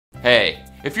Hey,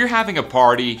 if you're having a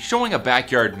party, showing a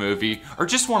backyard movie, or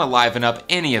just want to liven up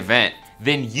any event,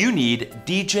 then you need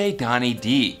DJ Donnie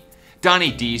D.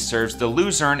 Donnie D serves the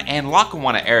Luzerne and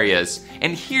Lackawanna areas,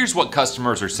 and here's what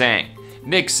customers are saying.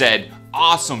 Nick said,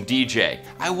 "Awesome DJ,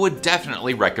 I would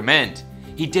definitely recommend.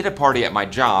 He did a party at my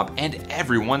job and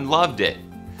everyone loved it."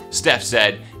 Steph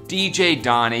said, "DJ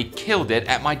Donnie killed it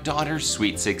at my daughter's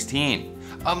Sweet 16.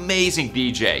 Amazing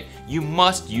DJ, you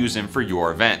must use him for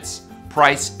your events.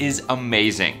 Price is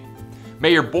amazing."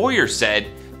 Mayor Boyer said,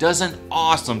 "Does an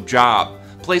awesome job.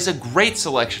 Plays a great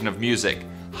selection of music.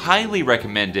 Highly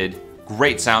recommended.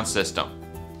 Great sound system."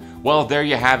 Well, there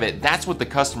you have it. That's what the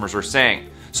customers are saying.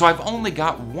 So I've only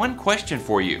got one question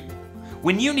for you.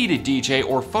 When you need a DJ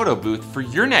or photo booth for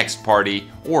your next party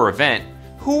or event,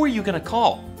 who are you going to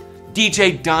call?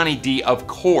 DJ Donnie D, of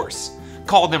course.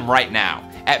 Call them right now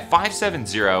at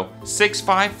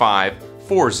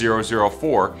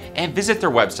 570-655-4004 and visit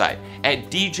their website at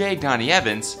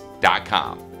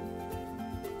djdonnieevans.com.